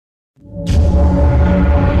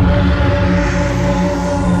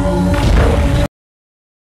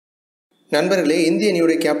நண்பர்களே, இந்திய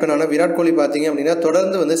அணியுடைய கேப்டனான விராட் கோலி பார்த்தீங்க அப்படின்னா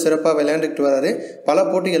தொடர்ந்து சிறப்பாக விளையாண்டுட்டு வராரு. பல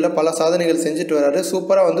போட்டிகளில் பல சாதனைகள் செஞ்சுட்டு வராரு.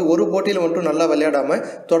 சூப்பராக ஒரு போட்டியில் மட்டும் நல்லா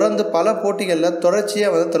விளையாடாமல் தொடர்ந்து பல போட்டிகளில்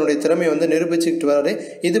தொடர்ச்சியாக தன்னுடைய திறமையை நிரூபிச்சுக்கிட்டு வராரு.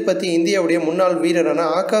 இது பற்றி இந்தியாவுடைய முன்னாள் வீரரான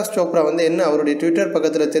ஆகாஷ் சோப்ரா என்ன அவருடைய ட்விட்டர்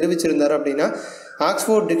பக்கத்தில் தெரிவிச்சிருந்தார் அப்படின்னா,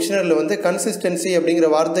 ஆக்ஸ்போர்ட் டிக்ஷனரியில் கன்சிஸ்டன்சி அப்படிங்கிற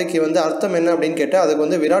வார்த்தைக்கு அர்த்தம் என்ன அப்படின்னு கேட்டால்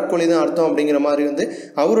அதுக்கு விராட் கோலி தான் அர்த்தம் அப்படிங்கிற மாதிரி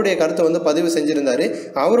அவருடைய கருத்தை பதிவு செஞ்சுருந்தார்.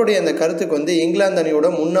 அவருடைய அந்த கருத்துக்கு இங்கிலாந்து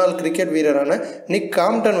அணியோட முன்னாள் கிரிக்கெட் வீரரான நிக்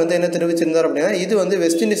காம்டன் என்ன தெரிவிச்சிருந்தார் அப்படின்னா, இது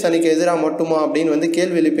வெஸ்ட் இண்டீஸ் அணிக்கு எதிராக மட்டுமா அப்படின்னு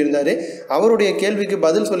கேள்வி எழுப்பியிருந்தார். அவருடைய கேள்விக்கு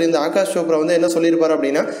பதில் சொல்லியிருந்த ஆகாஷ் சோப்ரா என்ன சொல்லியிருப்பார்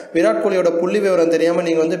அப்படின்னா, விராட் கோலியோட புள்ளி விவரம் தெரியாமல்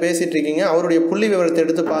நீங்கள் பேசிகிட்டு இருக்கீங்க, அவருடைய புள்ளி விவரத்தை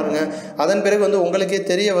எடுத்து பாருங்கள், அதன் பிறகு உங்களுக்கே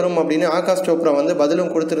தெரிய வரும் அப்படின்னு ஆகாஷ் சோப்ரா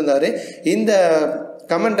பதிலும் கொடுத்துருந்தாரு. இந்த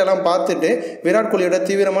கமெண்ட் எல்லாம் பார்த்துட்டு விராட் கோலியோட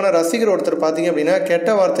தீவிரமான ரசிகர் ஒருத்தர் பார்த்தீங்க அப்படின்னா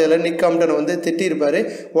கெட்ட வார்த்தையில் நிக் காம்டன்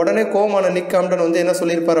திட்டியிருப்பார். உடனே கோமான நிக் காம்டன் என்ன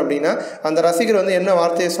சொல்லியிருப்பார் அப்படின்னா, அந்த ரசிகர் என்ன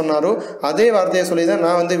வார்த்தையை சொன்னாரோ அதே வார்த்தையை சொல்லி தான்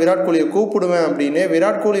நான் விராட் கோலியை கூப்பிடுவேன் அப்படின்னு,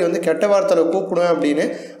 விராட் கோலி கெட்ட வார்த்தையில் கூப்பிடுவேன்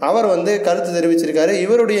அப்படின்னு அவர் கருத்து தெரிவிச்சிருக்காரு.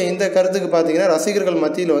 இவருடைய இந்த கருத்துக்கு பார்த்தீங்கன்னா ரசிகர்கள்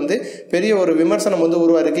மத்தியில் பெரிய ஒரு விமர்சனம்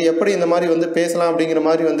உருவாயிருக்கு. எப்படி இந்த மாதிரி பேசலாம் அப்படிங்கிற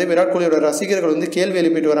மாதிரி விராட் கோலியோட ரசிகர்கள் கேள்வி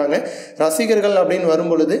எழுப்பிட்டு வராங்க. ரசிகர்கள் அப்படின்னு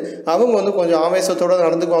வரும்பொழுது அவங்க கொஞ்சம் ஆவேசத்தோட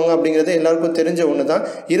நடந்துக்குவாங்க அப்படிங்கிறது எல்லாருக்கும் தெரிஞ்ச ஒன்று தான்.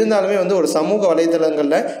 இருந்தாலுமே ஒரு சமூக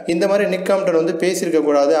வலைதளங்களில் இந்த மாதிரி நிக் காம்டன் பேசியிருக்க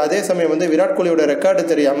கூடாது. அதே சமயம் விராட் கோலியோட ரெக்கார்டு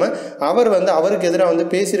தெரியாமல் அவர் அவருக்கு எதிராக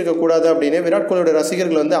பேசியிருக்க கூடாது அப்படின்னு விராட் கோலியோட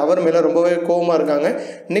ரசிகர்கள் அவர் மேலே ரொம்பவே கோபமாக இருக்காங்க.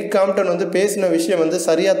 நிக் காம்டன் பேசின விஷயம்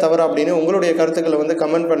சரியா தவறா அப்படின்னு உங்களுடைய கருத்துக்களை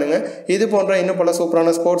கமெண்ட் பண்ணுங்க. இது போன்ற இன்னும் பல சூப்பரான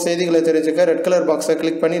ஸ்போர்ட்ஸ் செய்திகளை தெரிஞ்சுக்க ரெட் கலர் பாக்ஸை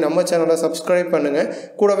கிளிக் பண்ணி நம்ம சேனலை சப்ஸ்கிரைப் பண்ணுங்க.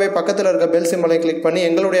 கூடவே பக்கத்தில் இருக்க பெல் சிம்பலை கிளிக் பண்ணி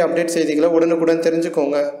எங்களுடைய அப்டேட் செய்திகளை உடனுக்குடன்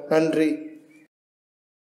தெரிஞ்சுக்கோங்க. நன்றி.